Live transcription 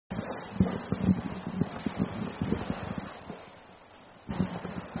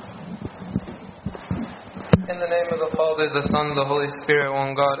In the name of the Father, the Son, the Holy Spirit,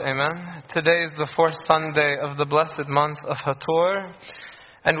 one God, Amen. Today is the fourth Sunday of the blessed month of Hator.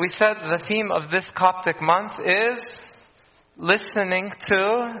 And we said the theme of this Coptic month is listening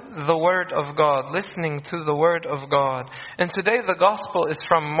to the Word of God. Listening to the Word of God. And today the Gospel is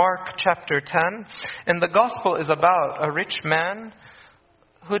from Mark chapter 10. And the Gospel is about a rich man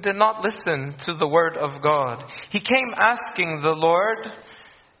who did not listen to the Word of God. He came asking the Lord,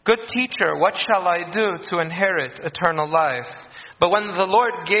 "Good teacher, what shall I do to inherit eternal life?" But when the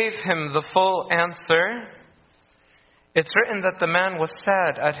Lord gave him the full answer, it's written that the man was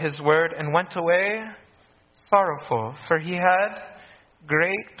sad at his word and went away sorrowful, for he had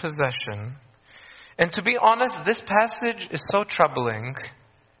great possession. And to be honest, this passage is so troubling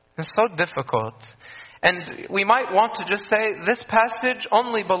and so difficult. And we might want to just say this passage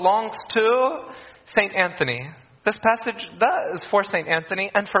only belongs to St. Anthony. This passage is for St. Anthony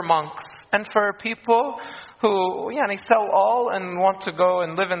and for monks and for people who sell all and want to go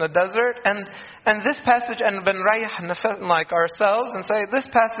and live in the desert. And this passage, and Ben Rayah like ourselves, and say, this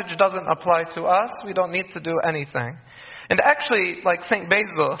passage doesn't apply to us. We don't need to do anything. And actually, like St.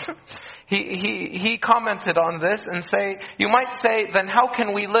 Basil, he commented on this and say, you might say, then how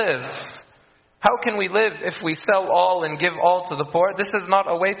can we live? How can we live if we sell all and give all to the poor? This is not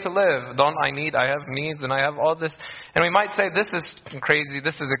a way to live. I have needs and I have all this. And we might say, this is crazy,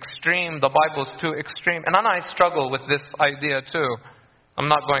 this is extreme, the Bible's too extreme. And I struggle with this idea too. I'm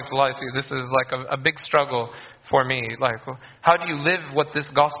not going to lie to you. This is like a big struggle for me. Like, how do you live what this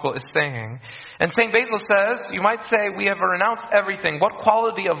gospel is saying? And St. Basil says, you might say, we have renounced everything. What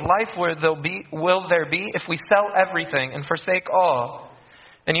quality of life will there be if we sell everything and forsake all?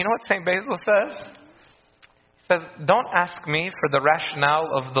 And you know what St. Basil says? He says, don't ask me for the rationale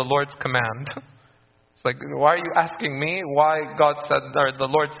of the Lord's command. It's like, why are you asking me why God said, or the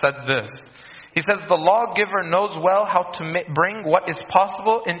Lord said this? He says, the lawgiver knows well how to bring what is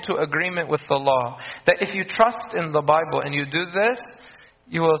possible into agreement with the law. That if you trust in the Bible and you do this,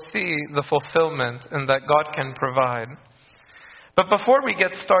 you will see the fulfillment and that God can provide. But before we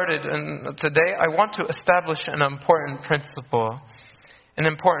get started today, I want to establish an important principle. An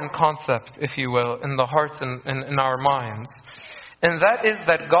important concept, if you will, in the hearts and in our minds. And that is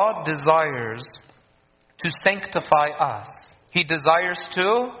that God desires to sanctify us. He desires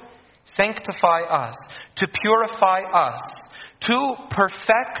to sanctify us, to purify us, to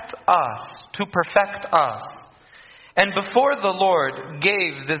perfect us, to perfect us. And before the Lord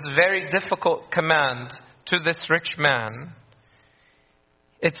gave this very difficult command to this rich man,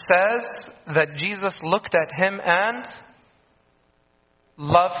 it says that Jesus looked at him and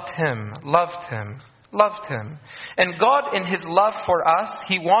loved him. And God, in His love for us,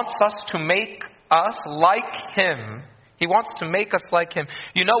 He wants us to make us like Him. He wants to make us like Him.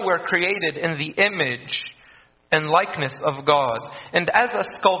 You know, we're created in the image and likeness of God. And as a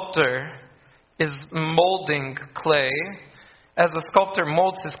sculptor is molding clay, as a sculptor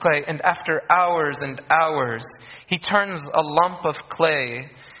molds his clay, and after hours and hours, he turns a lump of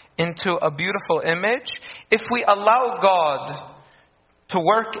clay into a beautiful image. If we allow God to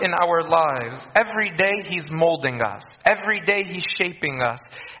work in our lives, every day He's molding us. Every day He's shaping us.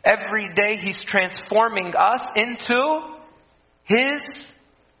 Every day He's transforming us into His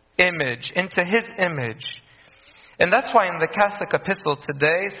image. Into His image. And that's why in the Catholic epistle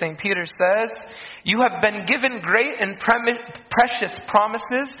today, St. Peter says, you have been given great and precious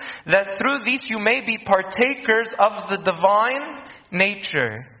promises, that through these you may be partakers of the divine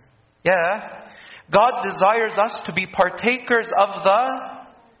nature. Yeah. God desires us to be partakers of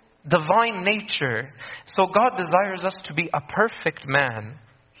the divine nature. So God desires us to be a perfect man.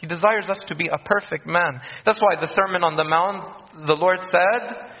 He desires us to be a perfect man. That's why the Sermon on the Mount, the Lord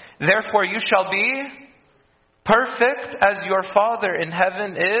said, therefore you shall be perfect as your Father in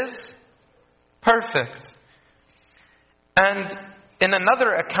heaven is perfect. And in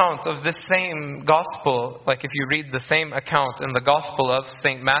another account of this same gospel, like if you read the same account in the Gospel of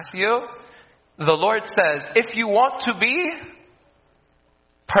St. Matthew, the Lord says, if you want to be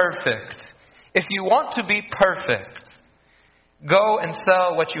perfect, go and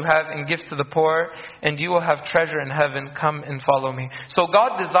sell what you have and give to the poor, and you will have treasure in heaven. Come and follow me. So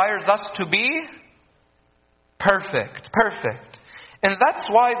God desires us to be perfect. And that's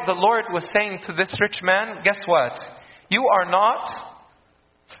why the Lord was saying to this rich man, guess what? You are not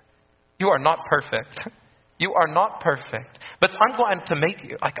perfect. You are not perfect. But I'm going to make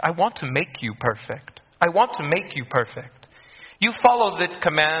you, I want to make you perfect. I want to make you perfect. You follow the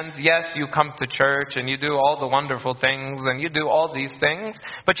commands. Yes, you come to church and you do all the wonderful things and you do all these things,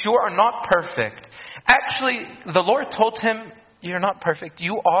 but you are not perfect. Actually, the Lord told him, you're not perfect.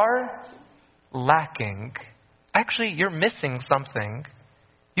 You are lacking. actually you're missing something.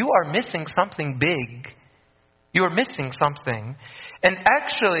 You are missing something big. You are missing something. And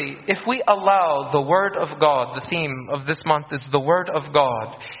actually, if we allow the Word of God, the theme of this month is the Word of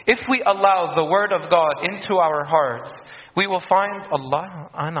God. If we allow the Word of God into our hearts, we will find Allah,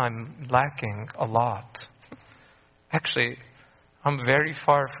 and I'm lacking a lot. Actually, I'm very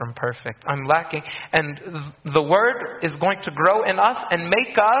far from perfect. I'm lacking. And the Word is going to grow in us and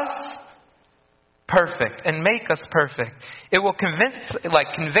make us perfect. And make us perfect. It will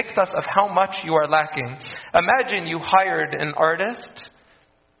convict us of how much you are lacking. Imagine you hired an artist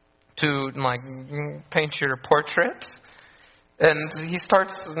to paint your portrait. And he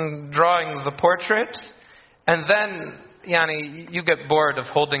starts drawing the portrait. And then you get bored of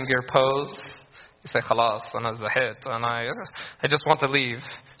holding your pose. You say, "Khalas, ana zahid," and I just want to leave.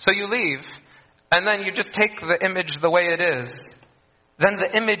 So you leave, and then you just take the image the way it is. Then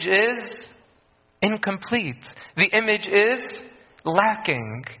the image is incomplete. The image is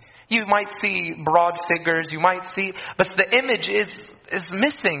lacking. You might see broad figures, but the image is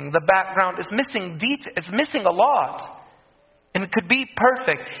missing. The background is missing detail. It's missing a lot, and it could be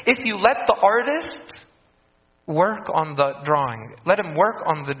perfect if you let the artist work on the drawing. Let him work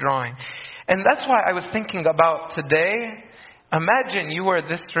on the drawing. And that's why I was thinking about today. Imagine you were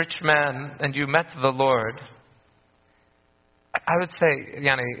this rich man and you met the Lord. I would say,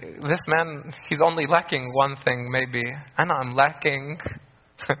 this man, he's only lacking one thing maybe. And I'm lacking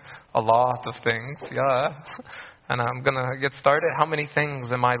a lot of things, yeah. And I'm going to get started. How many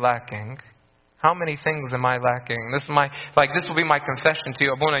things am I lacking? How many things am I lacking? This will be my confession to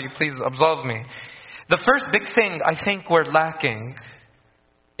you. Abuna, you please absolve me. The first big thing I think we're lacking.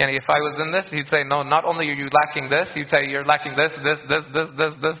 If I was in this, he'd say, no, not only are you lacking this, he'd say you're lacking this,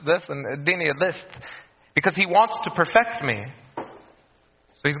 and give me a list. Because he wants to perfect me.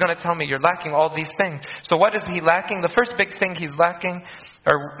 So he's going to tell me, you're lacking all these things. So what is he lacking? The first big thing he's lacking,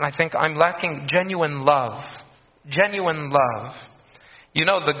 or I think I'm lacking, genuine love. Genuine love. You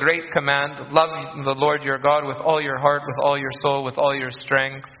know the great command, love the Lord your God with all your heart, with all your soul, with all your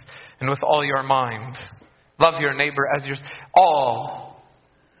strength, and with all your mind. Love your neighbor as yours. All.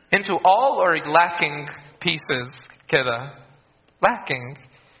 Into all or lacking pieces, kida? Lacking.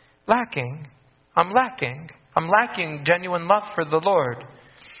 I'm lacking genuine love for the Lord.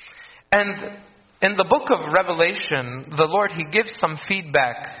 And in the book of Revelation, the Lord, He gives some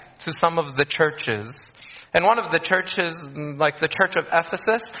feedback to some of the churches. And one of the churches, like the church of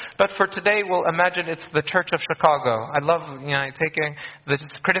Ephesus, but for today we'll imagine it's the church of Chicago. I love taking this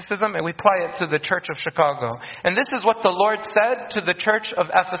criticism and we apply it to the church of Chicago. And this is what the Lord said to the church of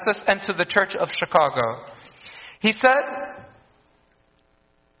Ephesus and to the church of Chicago. He said,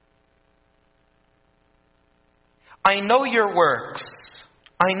 I know your works,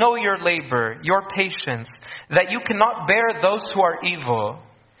 I know your labor, your patience, that you cannot bear those who are evil.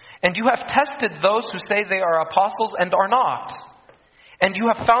 And you have tested those who say they are apostles and are not. And you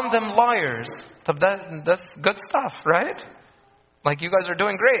have found them liars. That's good stuff, right? Like you guys are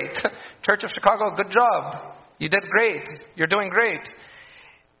doing great. Church of Chicago, good job. You did great. You're doing great.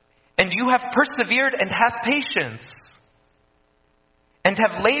 And you have persevered and have patience. And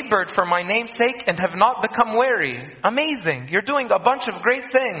have labored for my name's sake and have not become weary. Amazing. You're doing a bunch of great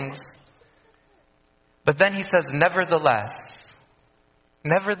things. But then he says, nevertheless,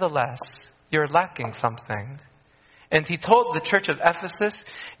 you're lacking something. And he told the church of Ephesus,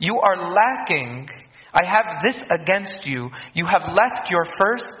 you are lacking. I have this against you. You have left your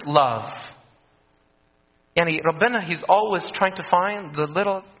first love. And Rabbana, He's always trying to find the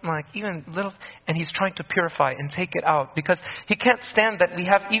little, and He's trying to purify and take it out. Because He can't stand that we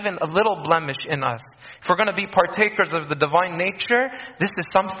have even a little blemish in us. If we're going to be partakers of the divine nature, this is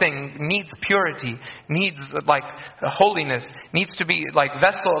something, needs purity, needs holiness, needs to be like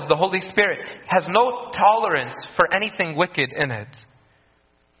vessel of the Holy Spirit, has no tolerance for anything wicked in it.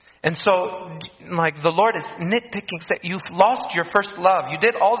 And so, the Lord is nitpicking, saying, you've lost your first love. You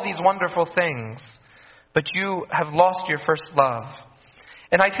did all these wonderful things, but you have lost your first love.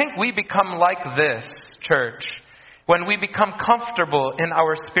 And I think we become like this, church, when we become comfortable in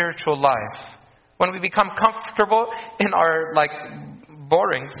our spiritual life. When we become comfortable in our,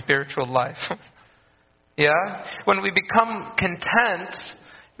 boring spiritual life. Yeah? When we become content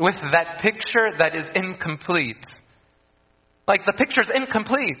with that picture that is incomplete. The picture's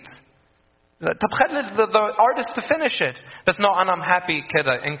incomplete. The artist to finish it. But no, and I'm happy,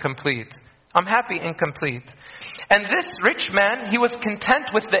 kida, incomplete. I'm happy, incomplete. And this rich man, he was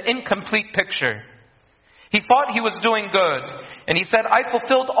content with the incomplete picture. He thought he was doing good. And he said, I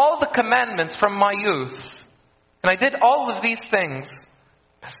fulfilled all the commandments from my youth. And I did all of these things.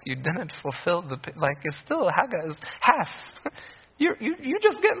 But you didn't fulfill it's still, Haggah is half. You're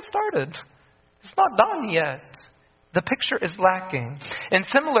just getting started. It's not done yet. The picture is lacking. And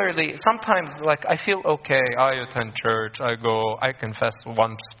similarly, sometimes I feel okay, I attend church, I go, I confess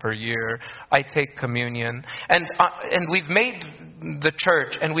once per year, I take communion. And we've made the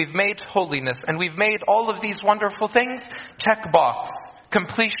church, and we've made holiness, and we've made all of these wonderful things, check box,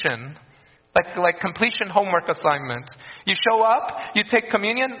 completion. Like completion homework assignment. You show up, you take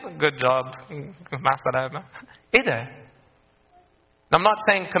communion, good job. I'm not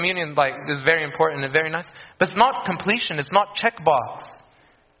saying communion is very important and very nice, but it's not completion, it's not checkbox.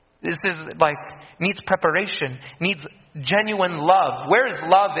 This is needs preparation, needs genuine love. Where is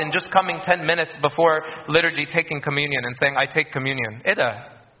love in just coming 10 minutes before liturgy, taking communion and saying, I take communion?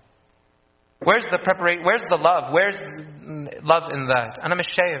 Where's the preparation? Where's the love? Where's love in that? And I'm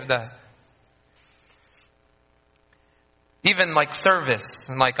ashamed of that. Even service,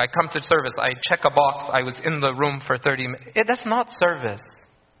 I come to service, I check a box, I was in the room for 30 minutes. That's not service.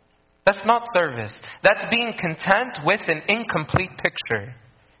 That's not service. That's being content with an incomplete picture.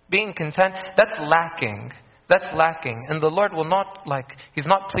 Being content, that's lacking. That's lacking. And the Lord will not, He's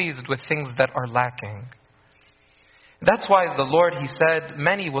not pleased with things that are lacking. That's why the Lord, He said,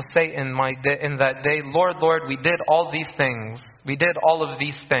 many will say in that day, Lord, Lord, we did all these things. We did all of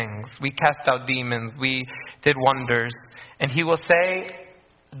these things. We cast out demons. We did wonders. And He will say,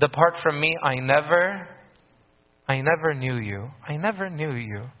 depart from me, I never knew you. I never knew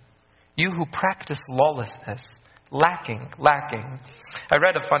you. You who practice lawlessness. Lacking. I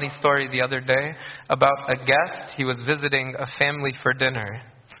read a funny story the other day about a guest. He was visiting a family for dinner.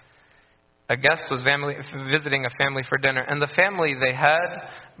 A guest was visiting a family for dinner. And the family, they had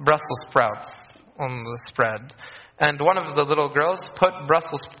Brussels sprouts on the spread. And one of the little girls put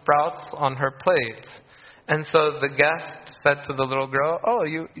Brussels sprouts on her plate. And so the guest said to the little girl, oh,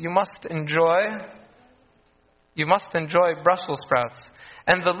 you must enjoy Brussels sprouts.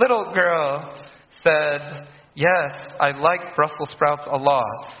 And the little girl said, yes, I like Brussels sprouts a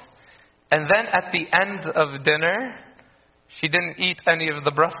lot. And then at the end of dinner, she didn't eat any of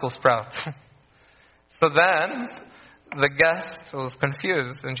the Brussels sprouts. So then the guest was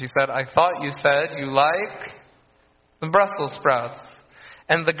confused. And she said, I thought you said you like the Brussels sprouts.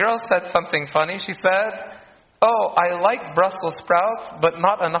 And the girl said something funny. She said, oh, I like Brussels sprouts, but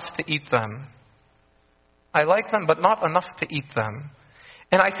not enough to eat them. I like them, but not enough to eat them.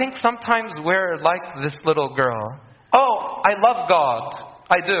 And I think sometimes we're like this little girl. Oh, I love God.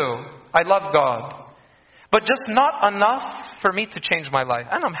 I do. I love God. But just not enough for me to change my life.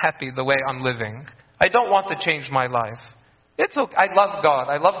 And I'm happy the way I'm living. I don't want to change my life. It's okay. I love God.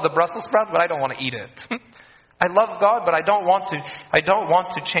 I love the Brussels sprouts, but I don't want to eat it. I love God, but I don't want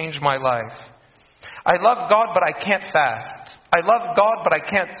to change my life. I love God, but I can't fast. I love God, but I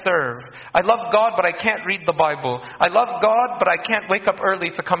can't serve. I love God, but I can't read the Bible. I love God, but I can't wake up early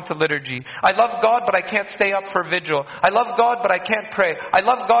to come to liturgy. I love God, but I can't stay up for vigil. I love God, but I can't pray. I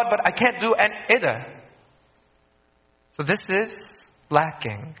love God, but I can't do an ida. So this is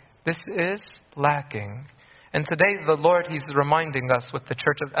lacking. This is lacking. And today the Lord, He's reminding us with the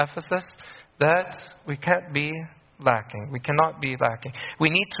church of Ephesus that we can't be lacking. We cannot be lacking. We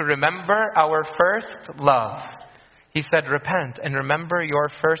need to remember our first love. He said, repent and remember your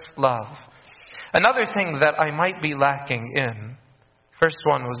first love. Another thing that I might be lacking in, first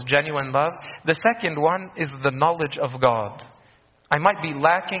one was genuine love. The second one is the knowledge of God. I might be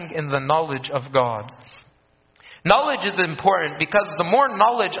lacking in the knowledge of God. Knowledge is important because the more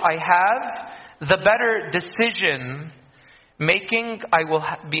knowledge I have, the better decision making I will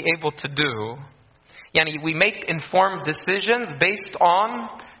be able to do. Yani, we make informed decisions based on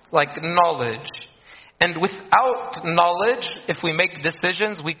knowledge. And without knowledge, if we make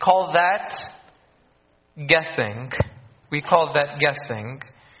decisions, we call that guessing. We call that guessing.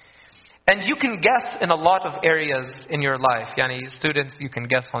 And you can guess in a lot of areas in your life. Yani, students, you can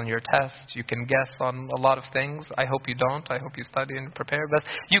guess on your tests. You can guess on a lot of things. I hope you don't. I hope you study and prepare. But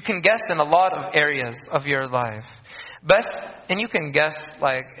you can guess in a lot of areas of your life. And you can guess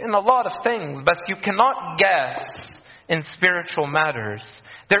in a lot of things. But you cannot guess in spiritual matters.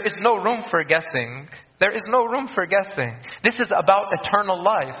 There is no room for guessing. There is no room for guessing. This is about eternal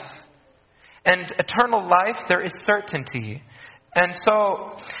life. And eternal life, there is certainty. And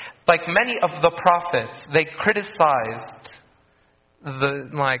so, many of the prophets, they criticized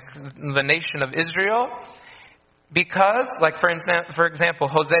the nation of Israel because, for example,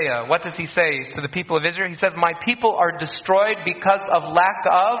 Hosea, what does he say to the people of Israel? He says, my people are destroyed because of lack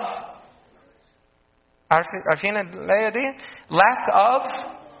of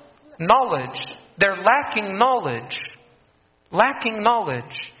knowledge. They're lacking knowledge. Lacking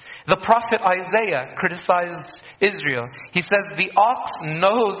knowledge. The prophet Isaiah criticized Israel. He says, the ox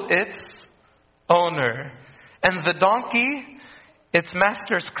knows its owner, and the donkey its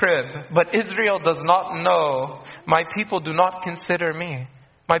master's crib. But Israel does not know. My people do not consider me.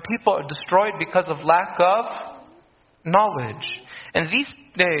 My people are destroyed because of lack of knowledge. And these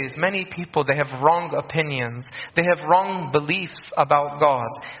days, many people, they have wrong opinions. They have wrong beliefs about God.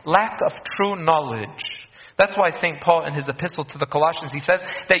 Lack of true knowledge. That's why St. Paul in his epistle to the Colossians, he says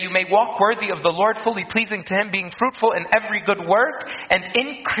that you may walk worthy of the Lord, fully pleasing to Him, being fruitful in every good work and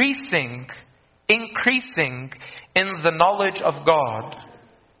increasing in the knowledge of God.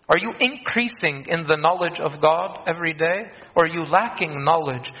 Are you increasing in the knowledge of God every day? Or are you lacking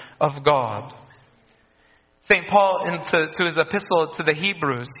knowledge of God? St. Paul, to his epistle to the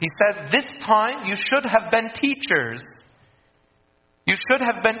Hebrews, he says, this time you should have been teachers. You should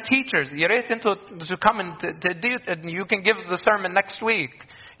have been teachers. To come and you can give the sermon next week.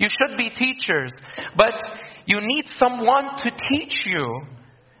 You should be teachers. But you need someone to teach you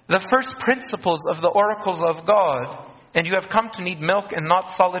the first principles of the oracles of God. And you have come to need milk and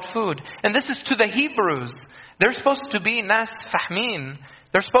not solid food. And this is to the Hebrews. They're supposed to be nas fahmin.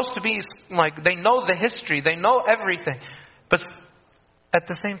 They're supposed to be like, they know the history. They know everything. But at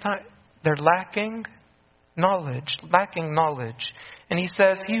the same time, they're lacking knowledge. And he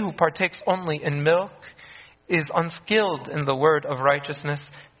says, he who partakes only in milk is unskilled in the word of righteousness,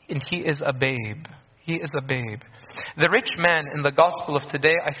 and he is a babe. He is a babe. The rich man in the gospel of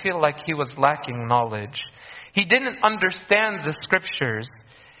today, I feel like he was lacking knowledge. He didn't understand the scriptures.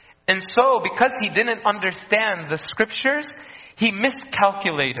 And so, because he didn't understand the scriptures, he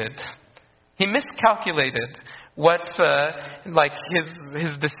miscalculated. He miscalculated what,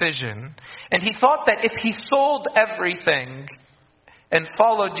 his decision. And he thought that if he sold everything and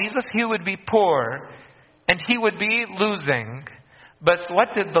followed Jesus, he would be poor and he would be losing. But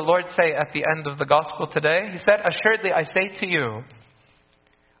what did the Lord say at the end of the gospel today? He said, assuredly I say to you,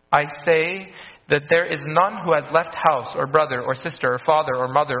 I say that there is none who has left house or brother or sister or father or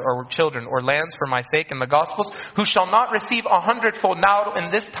mother or children or lands for my sake in the Gospels, who shall not receive 100-fold now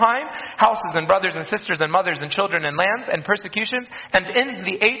in this time, houses and brothers and sisters and mothers and children and lands and persecutions, and in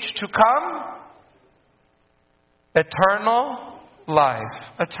the age to come, eternal life.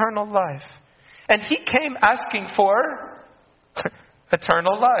 Eternal life. And he came asking for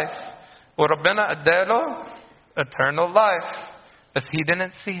eternal life. وَرَبَّنَا أَدَّالُ eternal life. But he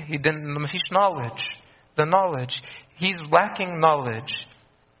didn't see. He didn't. Mafish knowledge. The knowledge. He's lacking knowledge.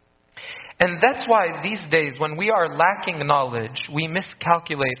 And that's why these days, when we are lacking knowledge, we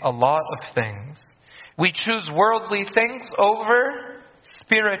miscalculate a lot of things. We choose worldly things over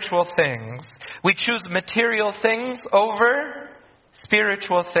spiritual things. We choose material things over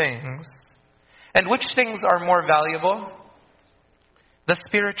spiritual things. And which things are more valuable? The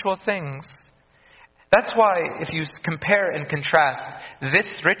spiritual things. That's why if you compare and contrast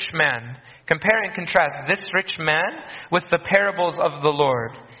this rich man with the parables of the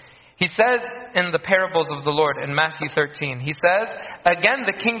Lord. He says in the parables of the Lord in Matthew 13, he says, again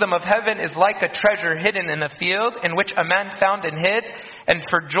the kingdom of heaven is like a treasure hidden in a field in which a man found and hid, and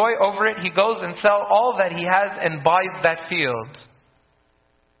for joy over it he goes and sells all that he has and buys that field.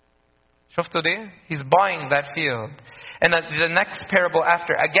 He's buying that field. And the next parable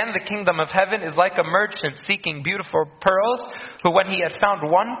after, again the kingdom of heaven is like a merchant seeking beautiful pearls, who when he had found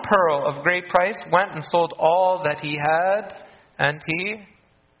one pearl of great price, went and sold all that he had, and he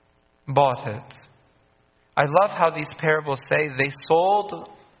bought it. I love how these parables say they sold.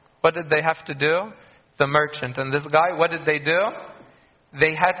 What did they have to do? The merchant. And this guy, what did they do?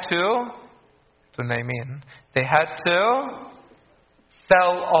 They had to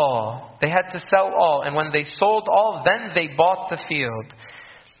sell all. They had to sell all. And when they sold all, then they bought the field.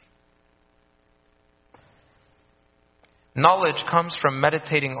 Knowledge comes from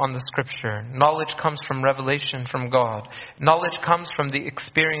meditating on the scripture. Knowledge comes from revelation from God. Knowledge comes from the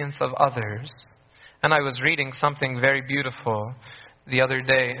experience of others. And I was reading something very beautiful the other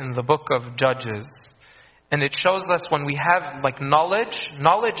day in the book of Judges. And it shows us when we have knowledge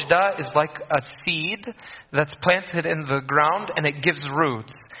is like a seed that's planted in the ground and it gives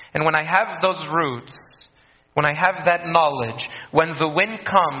roots. And when I have those roots, when I have that knowledge, when the wind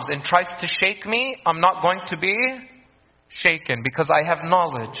comes and tries to shake me, I'm not going to be shaken because I have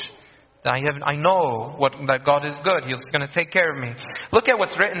knowledge. I know that God is good. He's going to take care of me. Look at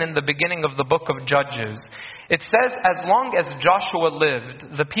what's written in the beginning of the book of Judges. It says, as long as Joshua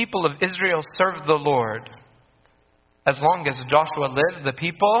lived, the people of Israel served the Lord. As long as Joshua lived, the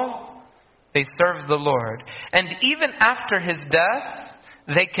people, they served the Lord. And even after his death,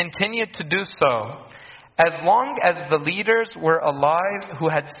 they continued to do so. as long as the leaders were alive who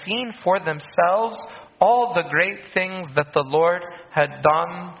had seen for themselves all the great things that the Lord had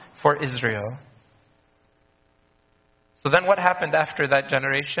done for Israel. So then what happened after that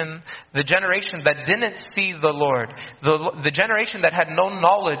generation? The generation that didn't see the Lord, the generation that had no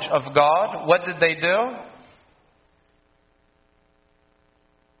knowledge of God, what did they do?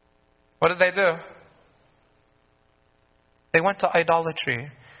 What did they do? They went to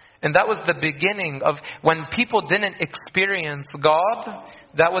idolatry. And that was the beginning of, when people didn't experience God,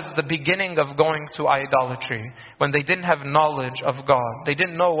 that was the beginning of going to idolatry. When they didn't have knowledge of God, they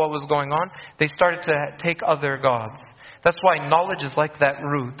didn't know what was going on, they started to take other gods. That's why knowledge is like that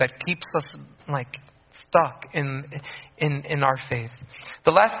root that keeps us stuck in our faith.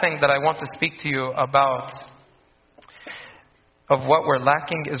 The last thing that I want to speak to you about of what we're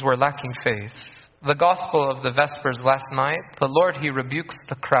lacking is we're lacking faith. The gospel of the Vespers last night, the Lord, He rebukes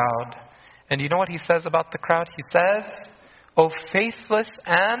the crowd. And you know what He says about the crowd? He says, "O faithless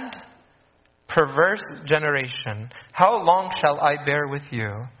and perverse generation, how long shall I bear with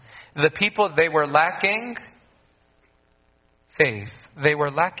you?" The people, they were lacking faith. They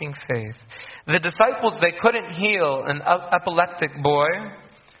were lacking faith. The disciples, they couldn't heal an epileptic boy.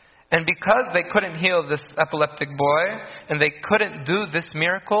 And because they couldn't heal this epileptic boy, and they couldn't do this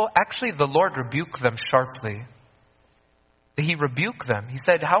miracle, actually the Lord rebuked them sharply. He rebuked them. He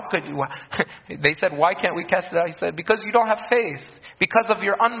said, "How could you?" They said, "Why can't we cast it out?" He said, "Because you don't have faith. Because of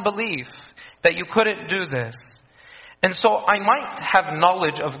your unbelief that you couldn't do this." And so I might have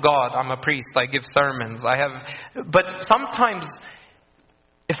knowledge of God. I'm a priest. I give sermons. But sometimes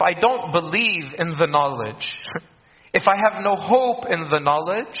if I don't believe in the knowledge, if I have no hope in the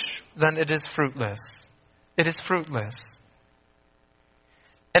knowledge, then it is fruitless. It is fruitless.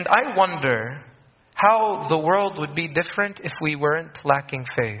 And I wonder how the world would be different if we weren't lacking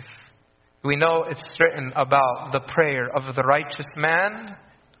faith. We know it's written about the prayer of the righteous man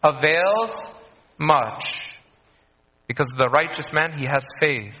avails much. Because the righteous man, he has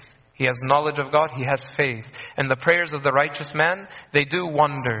faith. He has knowledge of God, he has faith. And the prayers of the righteous man, they do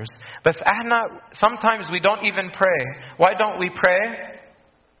wonders. But sometimes we don't even pray. Why don't we pray?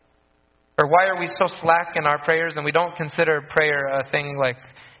 Or why are we so slack in our prayers and we don't consider prayer a thing like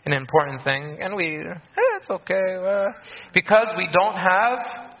an important thing? And it's okay. Because we don't have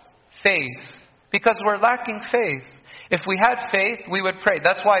faith. Because we're lacking faith. If we had faith, we would pray.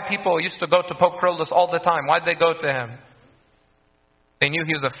 That's why people used to go to Pope Kyrillos all the time. Why'd they go to him? They knew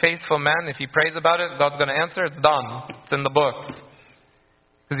he was a faithful man. If he prays about it, God's going to answer. It's done. It's in the books.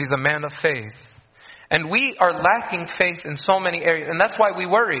 Because he's a man of faith. And we are lacking faith in so many areas. And that's why we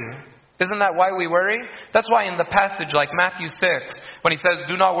worry. Isn't that why we worry? That's why in the passage like Matthew 6, when he says,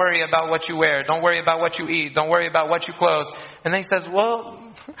 "Do not worry about what you wear. Don't worry about what you eat. Don't worry about what you clothe." And then he says,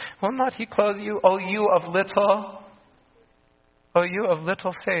 will not he clothe you, O you of little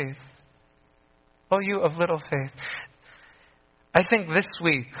faith. O you of little faith. I think this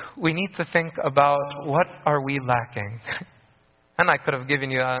week we need to think about what are we lacking. And I could have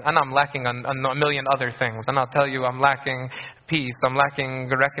given you, and I'm lacking on a million other things. And I'll tell you, I'm lacking peace. I'm lacking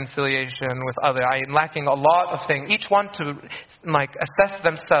reconciliation with others. I'm lacking a lot of things. Each one to assess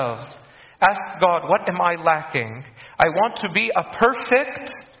themselves. Ask God, what am I lacking? I want to be a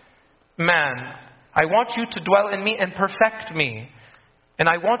perfect man. I want you to dwell in me and perfect me. And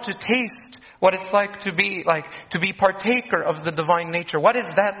I want to taste what it's like to be partaker of the divine nature. What is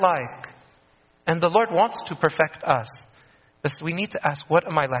that like? And the Lord wants to perfect us. But we need to ask, what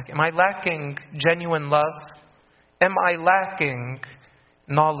am I lacking? Am I lacking genuine love? Am I lacking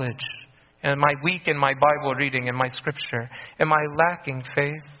knowledge? Am I weak in my Bible reading and my scripture? Am I lacking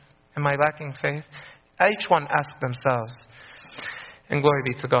faith? Am I lacking faith? Each one ask themselves. And glory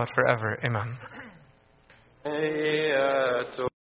be to God forever. Amen.